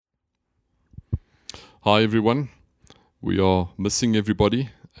Hi everyone, we are missing everybody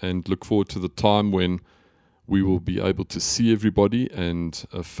and look forward to the time when we will be able to see everybody and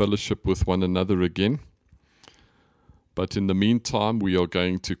fellowship with one another again. But in the meantime, we are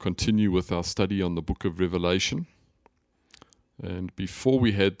going to continue with our study on the book of Revelation. And before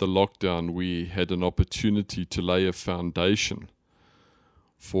we had the lockdown, we had an opportunity to lay a foundation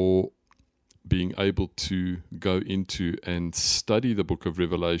for being able to go into and study the book of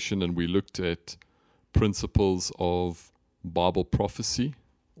Revelation, and we looked at principles of Bible prophecy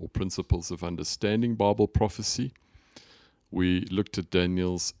or principles of understanding Bible prophecy. We looked at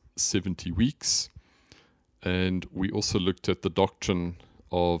Daniel's 70 weeks, and we also looked at the doctrine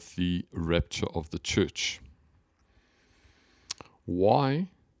of the rapture of the church. Why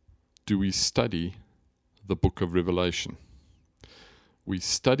do we study the book of Revelation? We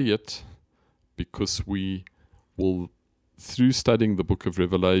study it because we will, through studying the book of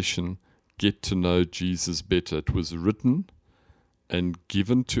Revelation, get to know Jesus better. It was written and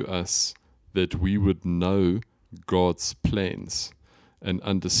given to us that we would know God's plans. And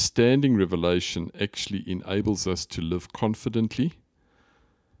understanding Revelation actually enables us to live confidently.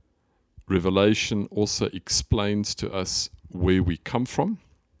 Revelation also explains to us where we come from.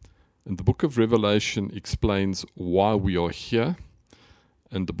 And the book of Revelation explains why we are here.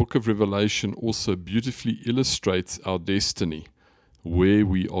 And the book of Revelation also beautifully illustrates our destiny, where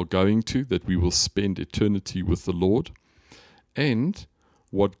we are going to, that we will spend eternity with the Lord, and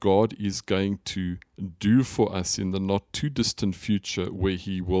what God is going to do for us in the not too distant future, where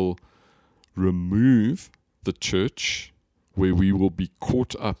He will remove the church, where we will be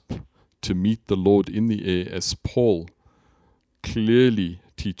caught up to meet the Lord in the air, as Paul clearly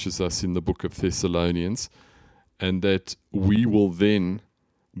teaches us in the book of Thessalonians, and that we will then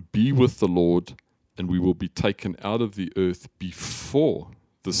be with the Lord and we will be taken out of the earth before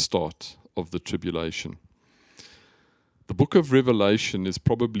the start of the tribulation. The book of Revelation is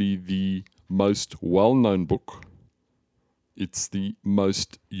probably the most well-known book. It's the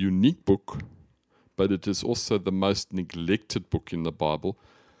most unique book, but it is also the most neglected book in the Bible.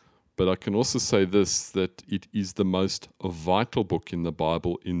 But I can also say this, that it is the most vital book in the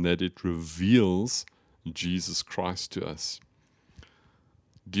Bible in that it reveals Jesus Christ to us.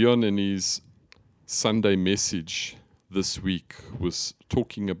 Dion in his Sunday message this week was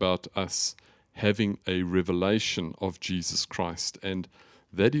talking about us having a revelation of Jesus Christ, and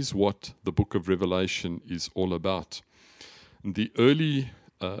that is what the book of Revelation is all about. The early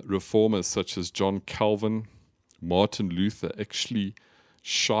reformers such as John Calvin, Martin Luther actually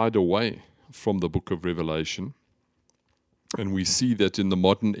shied away from the book of Revelation, and we see that in the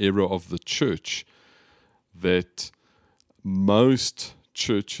modern era of the church that most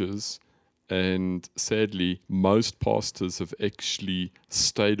churches and sadly, most pastors have actually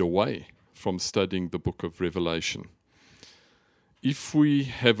stayed away from studying the book of Revelation. If we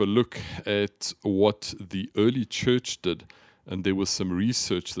have a look at what the early church did, and there was some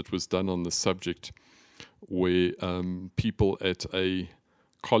research that was done on the subject, where people at a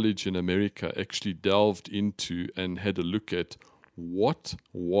college in America actually delved into and had a look at what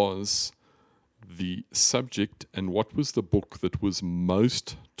was the subject and what was the book that was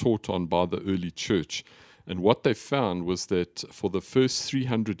most taught on by the early church. And what they found was that for the first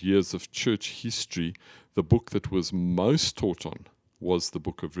 300 years of church history, the book that was most taught on was the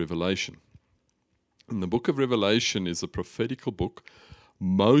book of Revelation. And the book of Revelation is a prophetical book,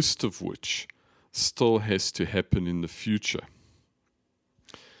 most of which still has to happen in the future.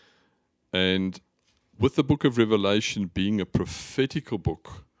 And with the book of Revelation being a prophetical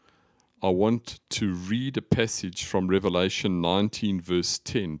book, I want to read a passage from Revelation 19 verse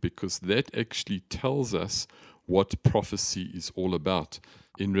 10, because that actually tells us what prophecy is all about.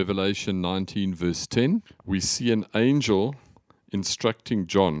 In Revelation 19 verse 10, we see an angel instructing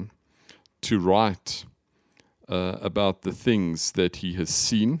John to write about the things that he has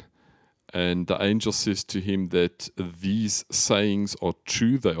seen. And the angel says to him that these sayings are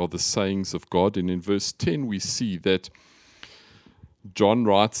true, they are the sayings of God. And in verse 10 we see that John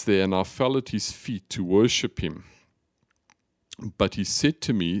writes there, "And I fell at his feet to worship him. But he said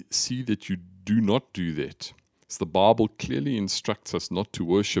to me, see that you do not do that." So the Bible clearly instructs us not to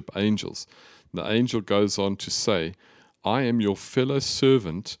worship angels. The angel goes on to say, "I am your fellow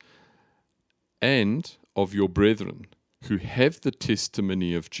servant and of your brethren who have the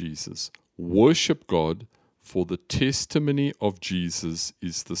testimony of Jesus. Worship God, for the testimony of Jesus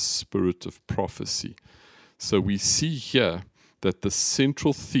is the spirit of prophecy." So we see here that the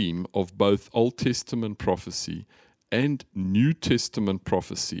central theme of both Old Testament prophecy and New Testament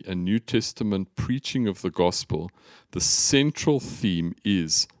prophecy and New Testament preaching of the gospel, the central theme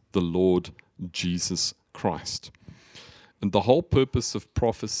is the Lord Jesus Christ. And the whole purpose of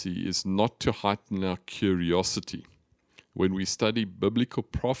prophecy is not to heighten our curiosity. When we study biblical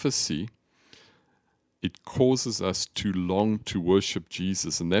prophecy, it causes us to long to worship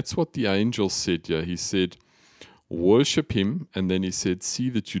Jesus. And that's what the angel said here. He said, worship him. And then he said, see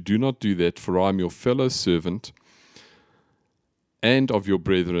that you do not do that, for I am your fellow servant and of your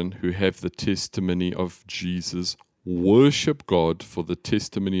brethren who have the testimony of Jesus. Worship God, for the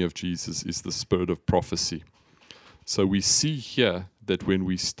testimony of Jesus is the spirit of prophecy. So we see here that when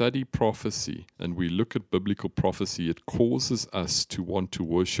we study prophecy and we look at biblical prophecy, it causes us to want to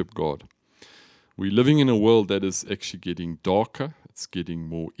worship God. We're living in a world that is actually getting darker. It's getting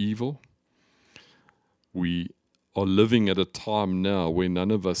more evil. We are living at a time now where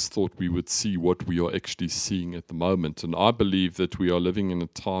none of us thought we would see what we are actually seeing at the moment. And I believe that we are living in a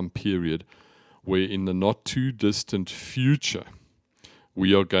time period where in the not too distant future,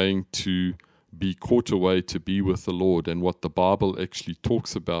 we are going to be caught away to be with the Lord. And what the Bible actually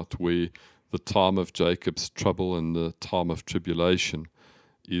talks about, where the time of Jacob's trouble and the time of tribulation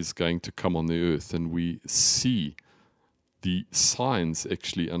is going to come on the earth. And we see the signs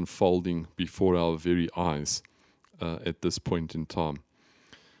actually unfolding before our very eyes at this point in time.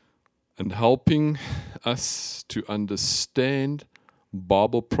 And helping us to understand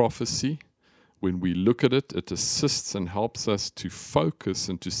Bible prophecy, when we look at it, it assists and helps us to focus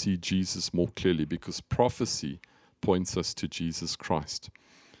and to see Jesus more clearly, because prophecy points us to Jesus Christ.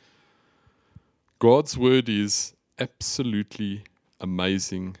 God's word is absolutely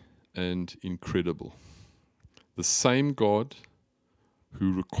amazing and incredible. The same God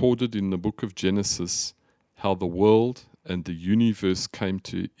who recorded in the book of Genesis how the world and the universe came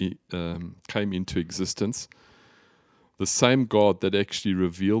into existence, the same God that actually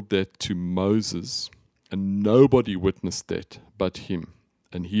revealed that to Moses, and nobody witnessed that but him.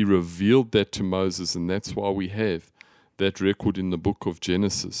 And he revealed that to Moses, and that's why we have that record in the book of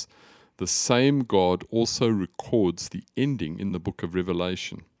Genesis. The same God also records the ending in the book of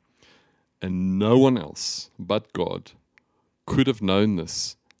Revelation. And no one else but God could have known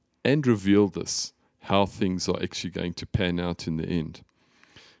this and revealed this, how things are actually going to pan out in the end.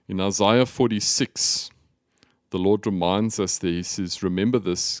 In Isaiah 46, the Lord reminds us there, he says, remember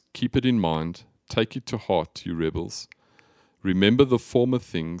this, keep it in mind, take it to heart, you rebels. Remember the former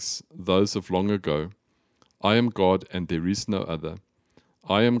things, those of long ago. I am God and there is no other.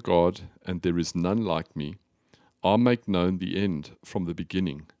 I am God and there is none like me. I make known the end from the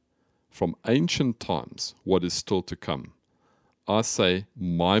beginning, from ancient times what is still to come. I say,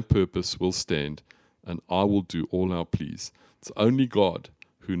 my purpose will stand and I will do all our pleas. It's only God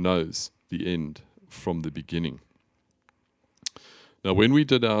who knows the end from the beginning. Now, when we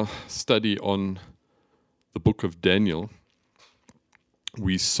did our study on the book of Daniel,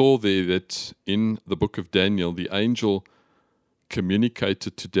 we saw there that in the book of Daniel, the angel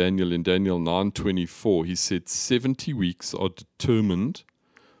communicated to Daniel in Daniel 9:24. He said, 70 weeks are determined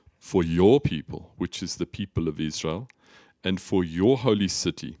for your people, which is the people of Israel, and for your holy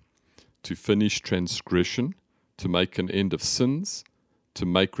city, to finish transgression, to make an end of sins, to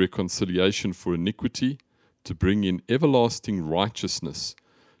make reconciliation for iniquity, to bring in everlasting righteousness,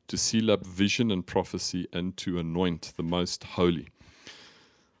 to seal up vision and prophecy, and to anoint the most holy.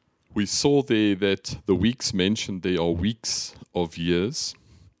 We saw there that the weeks mentioned there are weeks of years,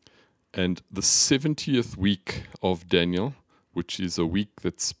 and the 70th week of Daniel, which is a week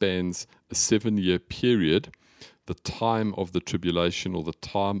that spans a 7-year period, the time of the tribulation or the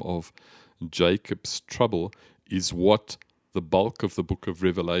time of Jacob's trouble, is what the bulk of the book of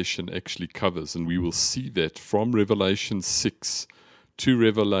Revelation actually covers. And we will see that from Revelation 6 to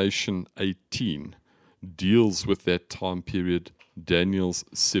Revelation 18 deals with that time period, Daniel's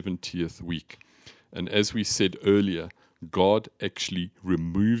 70th week. And as we said earlier, God actually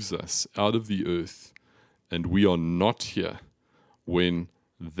removes us out of the earth, and we are not here when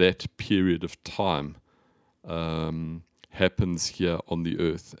that period of time happens here on the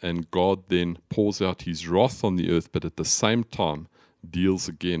earth. And God then pours out his wrath on the earth, but at the same time deals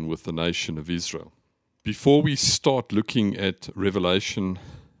again with the nation of Israel. Before we start looking at Revelation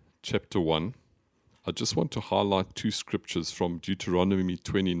chapter 1, I just want to highlight 2 scriptures from Deuteronomy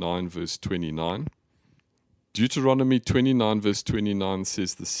 29 verse 29. Deuteronomy 29 verse 29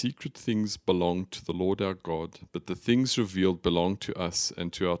 says, the secret things belong to the Lord our God, but the things revealed belong to us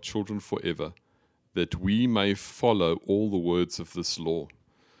and to our children forever, that we may follow all the words of this law.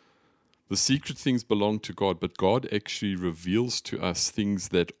 The secret things belong to God, but God actually reveals to us things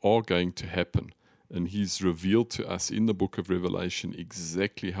that are going to happen. And he's revealed to us in the book of Revelation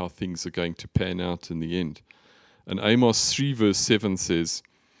exactly how things are going to pan out in the end. And Amos 3 verse 7 says,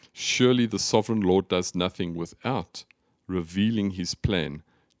 Surely the sovereign Lord does nothing without revealing his plan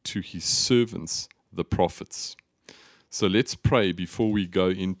to his servants, the prophets. So let's pray before we go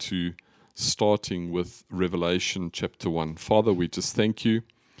into starting with Revelation chapter 1. Father, we just thank you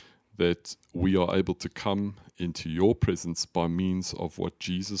that we are able to come into your presence by means of what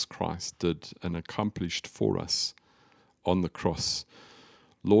Jesus Christ did and accomplished for us on the cross.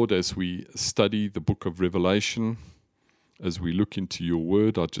 Lord, as we study the book of Revelation, as we look into your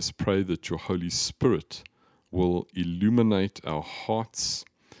word, I just pray that your Holy Spirit will illuminate our hearts,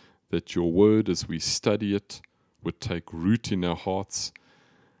 that your word, as we study it, would take root in our hearts.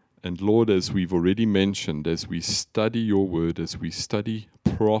 And Lord, as we've already mentioned, as we study your word, as we study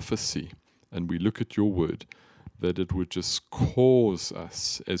prophecy, and we look at your word, that it would just cause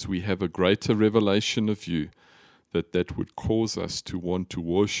us, as we have a greater revelation of you, that would cause us to want to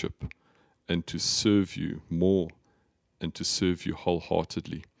worship and to serve you more and to serve you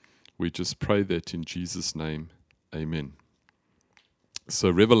wholeheartedly. We just pray that in Jesus' name. Amen. So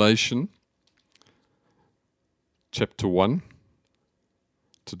Revelation chapter 1.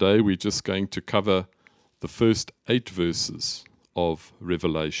 Today we're just going to cover the first 8 verses of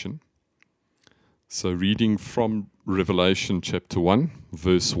Revelation. So reading from Revelation chapter 1,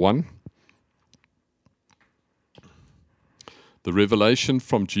 verse 1. The revelation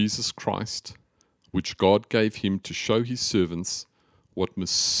from Jesus Christ, which God gave him to show his servants what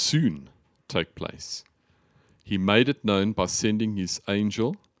must soon take place. He made it known by sending his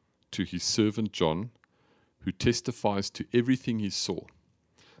angel to his servant John, who testifies to everything he saw.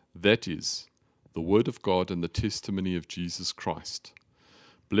 That is, the word of God and the testimony of Jesus Christ.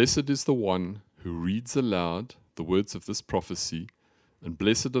 Blessed is the one who reads aloud the words of this prophecy, and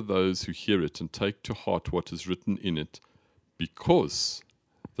blessed are those who hear it and take to heart what is written in it, because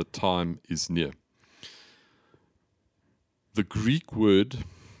the time is near. The Greek word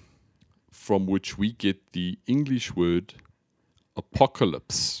from which we get the English word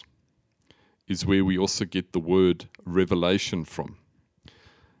apocalypse is where we also get the word revelation from.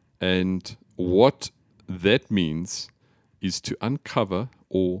 And what that means is to uncover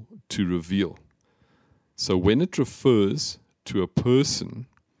or to reveal. So when it refers to a person,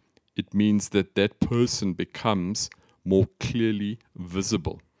 it means that that person becomes more clearly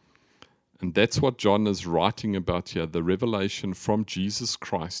visible. And that's what John is writing about here, the revelation from Jesus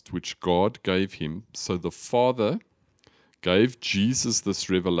Christ, which God gave him. So the Father gave Jesus this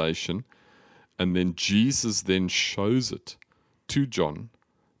revelation, and then Jesus then shows it to John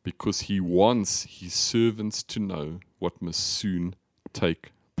because he wants his servants to know what must soon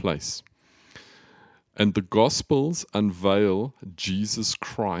take place. And the Gospels unveil Jesus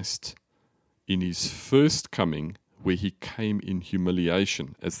Christ in his first coming, where he came in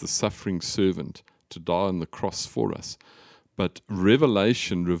humiliation as the suffering servant to die on the cross for us. But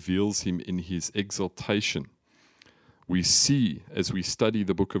Revelation reveals him in his exaltation. We see, as we study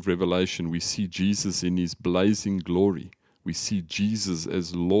the book of Revelation, we see Jesus in his blazing glory. We see Jesus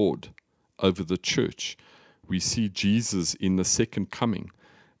as Lord over the church. We see Jesus in the second coming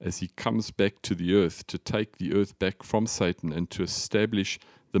as he comes back to the earth to take the earth back from Satan and to establish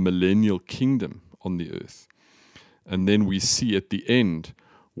the millennial kingdom on the earth. And then we see at the end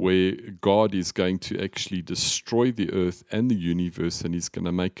where God is going to actually destroy the earth and the universe, and he's going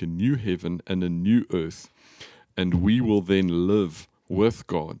to make a new heaven and a new earth. And we will then live with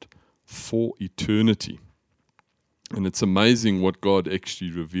God for eternity. And it's amazing what God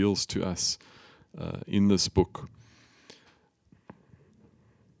actually reveals to us in this book.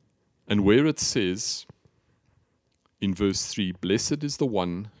 And where it says in verse 3, blessed is the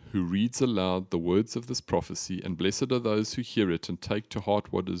one who reads aloud the words of this prophecy, and blessed are those who hear it and take to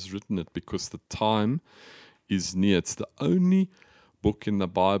heart what is written in it, because the time is near. It's the only book in the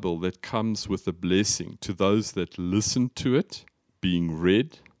Bible that comes with a blessing to those that listen to it being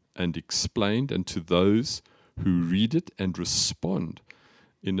read and explained, and to those who read it and respond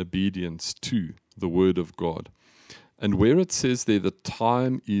in obedience to the word of God. And where it says there, the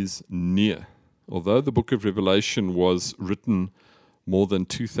time is near, although the book of Revelation was written more than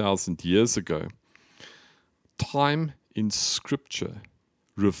 2,000 years ago, time in Scripture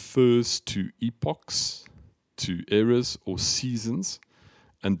refers to epochs, to eras or seasons,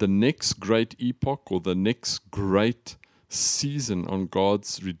 and the next great epoch or the next great season on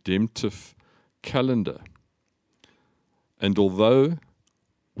God's redemptive calendar. And although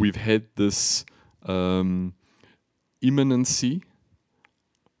we've had this imminency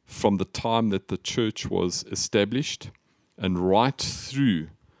from the time that the church was established, and right through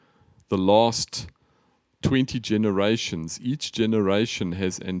the last 20 generations, each generation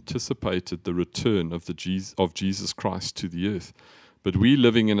has anticipated the return of Jesus Christ to the earth. But we're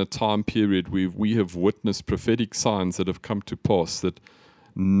living in a time period where we have witnessed prophetic signs that have come to pass that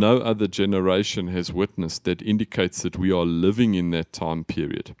no other generation has witnessed, that indicates that we are living in that time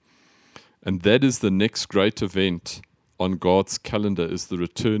period. And that is the next great event on God's calendar, is the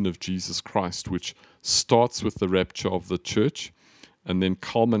return of Jesus Christ, which starts with the rapture of the church and then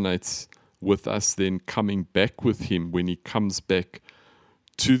culminates with us then coming back with him when he comes back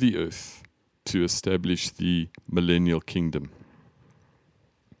to the earth to establish the millennial kingdom.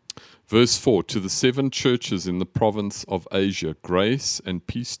 Verse 4, to the 7 churches in the province of Asia, grace and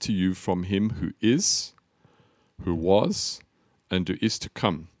peace to you from him who is, who was, and who is to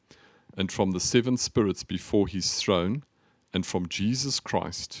come, and from the 7 spirits before his throne, and from Jesus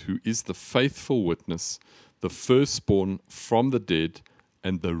Christ, who is the faithful witness, the firstborn from the dead,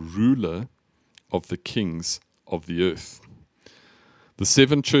 and the ruler of the kings of the earth. The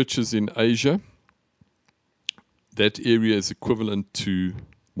 7 churches in Asia, that area is equivalent to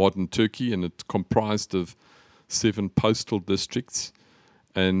modern Turkey, and it's comprised of 7 postal districts.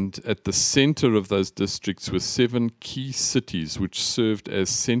 And at the center of those districts were 7 key cities which served as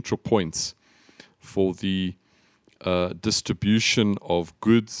central points for the distribution of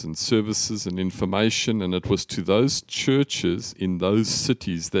goods and services and information. And it was to those churches in those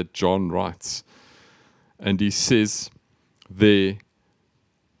cities that John writes. And he says there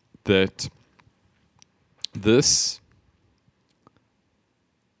that this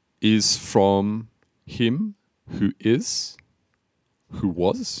is from him who is, who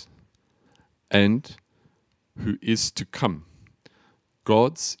was, and who is to come.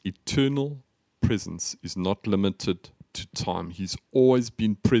 God's eternal presence is not limited to time. He's always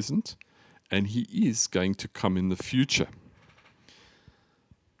been present, and he is going to come in the future.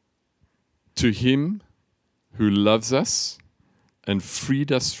 To him who loves us and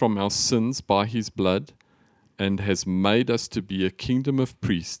freed us from our sins by his blood, and has made us to be a kingdom of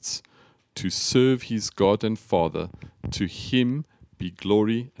priests to serve his God and Father, to him be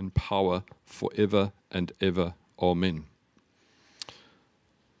glory and power forever and ever. Amen.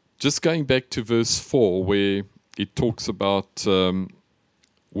 Just going back to verse 4, where it talks about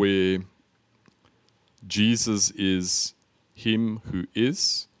where Jesus is him who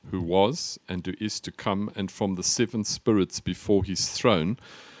is, who was, and who is to come, and from the 7 spirits before his throne.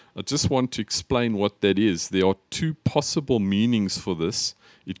 I just want to explain what that is. There are 2 possible meanings for this.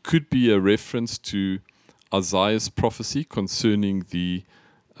 It could be a reference to Isaiah's prophecy concerning the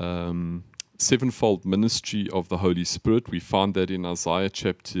 7-fold ministry of the Holy Spirit. We find that in Isaiah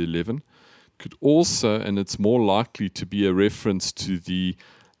chapter 11. Could also, and it's more likely to be a reference to the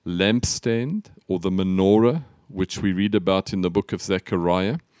lampstand or the menorah, which we read about in the book of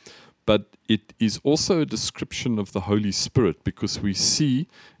Zechariah. But it is also a description of the Holy Spirit, because we see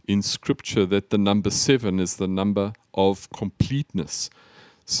in Scripture that the number 7 is the number of completeness.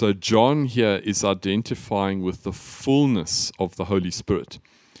 So John here is identifying with the fullness of the Holy Spirit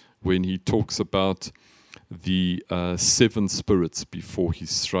when he talks about the 7 spirits before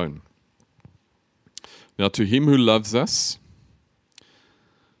his throne. Now, to him who loves us,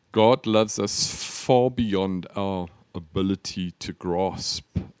 God loves us far beyond our ability to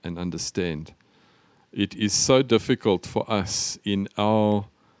grasp and understand. It is so difficult for us in our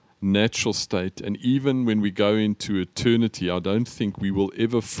natural state, and even when we go into eternity, I don't think we will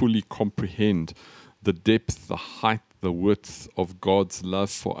ever fully comprehend the depth, the height, the width of God's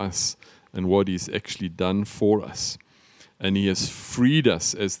love for us and what he's actually done for us. And he has freed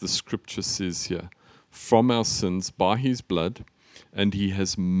us, as the scripture says here, from our sins by his blood, and he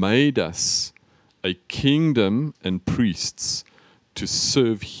has made us a kingdom and priests to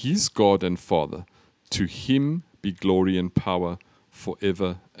serve his God and Father. To him be glory and power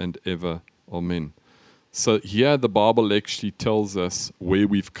forever and ever. Amen. So here the Bible actually tells us where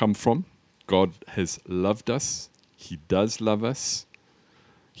we've come from. God has loved us. He does love us.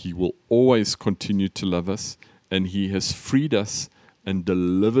 He will always continue to love us. And he has freed us and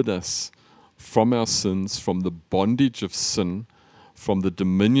delivered us from our sins, from the bondage of sin, from the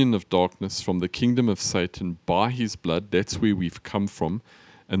dominion of darkness, from the kingdom of Satan by his blood. That's where we've come from.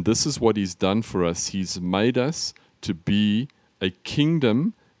 And this is what he's done for us. He's made us to be a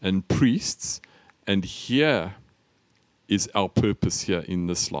kingdom and priests. And here is our purpose here in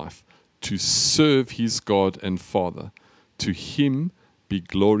this life, to serve his God and Father. To him be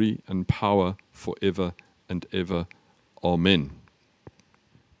glory and power forever and ever. Amen.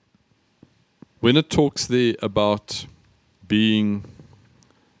 When it talks there about being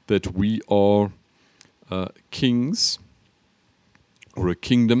that we are kings or a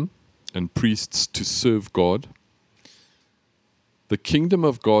kingdom and priests to serve God, the kingdom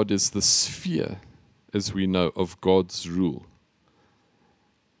of God is the sphere, as we know, of God's rule.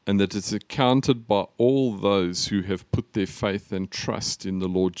 and that it's accounted by all those who have put their faith and trust in the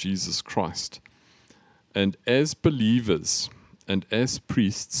Lord Jesus Christ. And as believers and as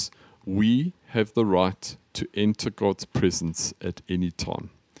priests, we have the right to enter God's presence at any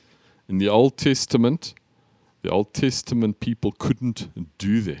time. In the Old Testament people couldn't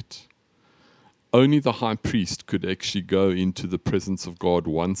do that. Only the high priest could actually go into the presence of God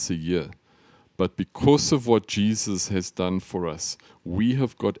once a year. But because of what Jesus has done for us, we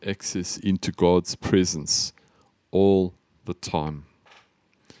have got access into God's presence all the time.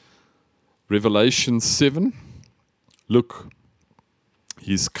 Revelation 7, look,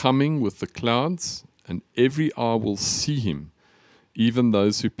 he's coming with the clouds, and every eye will see him, even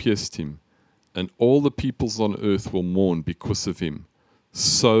those who pierced him, and all the peoples on earth will mourn because of him.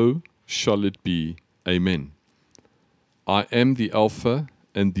 So shall it be. Amen. I am the Alpha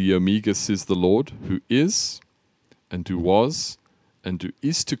and the Omega, says the Lord, who is, and who was, and who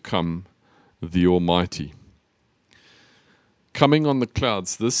is to come, the Almighty. Coming on the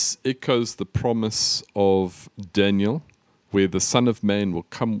clouds, this echoes the promise of Daniel, where the Son of Man will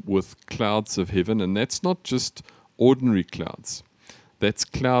come with clouds of heaven, and that's not just ordinary clouds. That's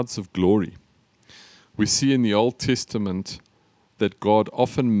clouds of glory. We see in the Old Testament that God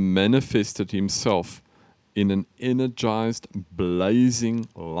often manifested himself in an energized, blazing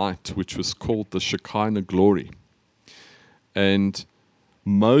light, which was called the Shekinah glory. And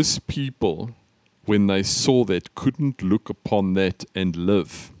most people, when they saw that, couldn't look upon that and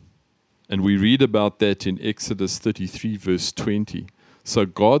live. And we read about that in Exodus 33, verse 20. So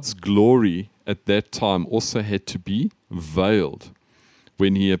God's glory at that time also had to be veiled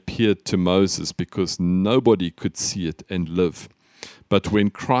when he appeared to Moses, because nobody could see it and live. But when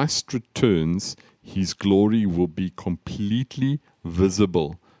Christ returns, his glory will be completely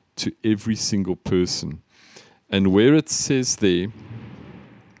visible to every single person. And where it says there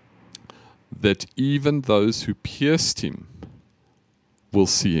that even those who pierced him will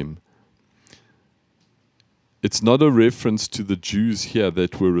see him, it's not a reference to the Jews here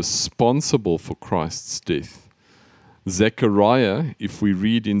that were responsible for Christ's death. Zechariah, if we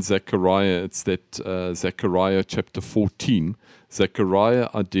read in Zechariah, it's that Zechariah chapter 14, Zechariah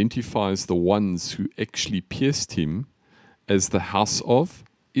identifies the ones who actually pierced him as the house of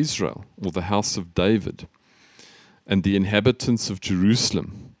Israel, or the house of David, and the inhabitants of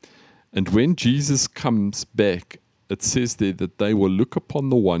Jerusalem. And when Jesus comes back, it says there that they will look upon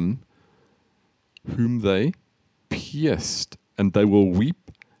the one whom they pierced, and they will weep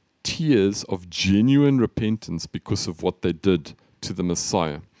tears of genuine repentance because of what they did to the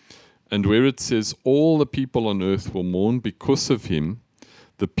Messiah. And where it says all the people on earth will mourn because of him,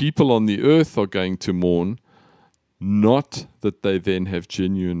 the people on the earth are going to mourn, not that they then have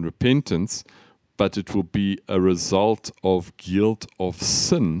genuine repentance, but it will be a result of guilt of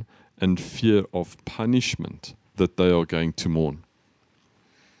sin and fear of punishment that they are going to mourn.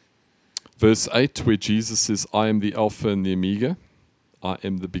 Verse 8, where Jesus says, I am the Alpha and the Omega, I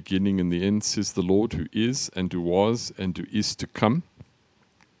am the beginning and the end, says the Lord, who is and who was and who is to come.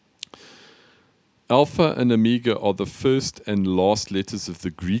 Alpha and Omega are the first and last letters of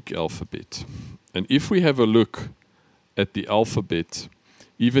the Greek alphabet. And if we have a look at the alphabet,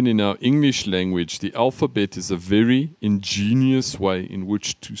 even in our English language, the alphabet is a very ingenious way in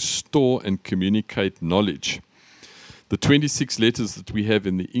which to store and communicate knowledge. The 26 letters that we have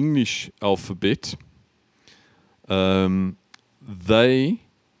in the English alphabet, they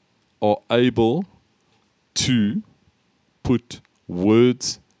are able to put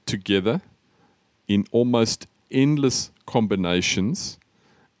words together in almost endless combinations,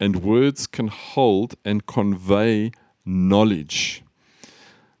 and words can hold and convey knowledge.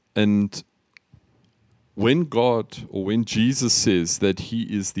 And when God, or when Jesus says that he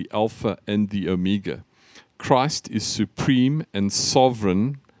is the Alpha and the Omega, Christ is supreme and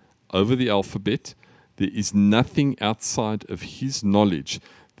sovereign over the alphabet. There is nothing outside of his knowledge.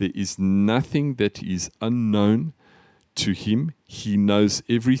 There is nothing that is unknown to him. He knows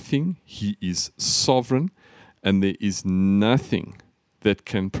everything. He is sovereign, and there is nothing that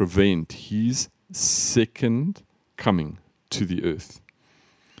can prevent his second coming to the earth.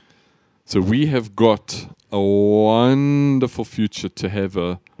 So we have got a wonderful future to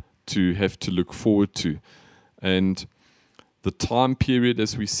have to look forward to. And the time period,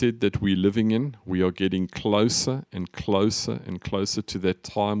 as we said, that we're living in, we are getting closer and closer and closer to that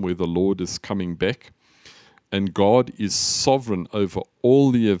time where the Lord is coming back. And God is sovereign over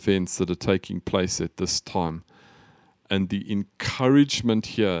all the events that are taking place at this time. And the encouragement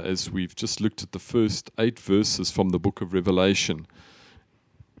here, as we've just looked at the first 8 verses from the book of Revelation,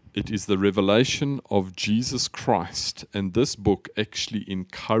 It is the revelation of Jesus Christ, and this book actually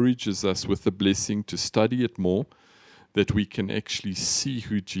encourages us with the blessing to study it more, that we can actually see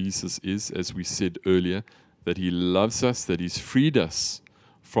who Jesus is, as we said earlier, that he loves us, that he's freed us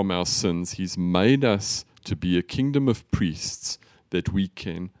from our sins, he's made us to be a kingdom of priests, that we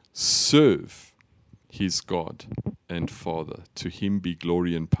can serve his God and Father. To him be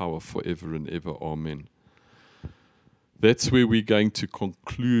glory and power forever and ever. Amen. That's where we're going to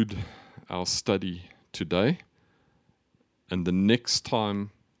conclude our study today. And the next time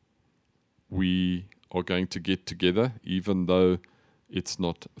we are going to get together, even though it's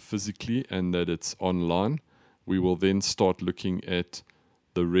not physically and that it's online, we will then start looking at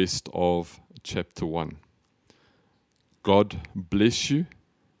the rest of chapter 1. God bless you,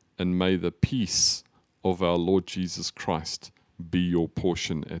 and may the peace of our Lord Jesus Christ be your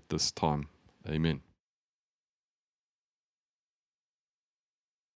portion at this time. Amen.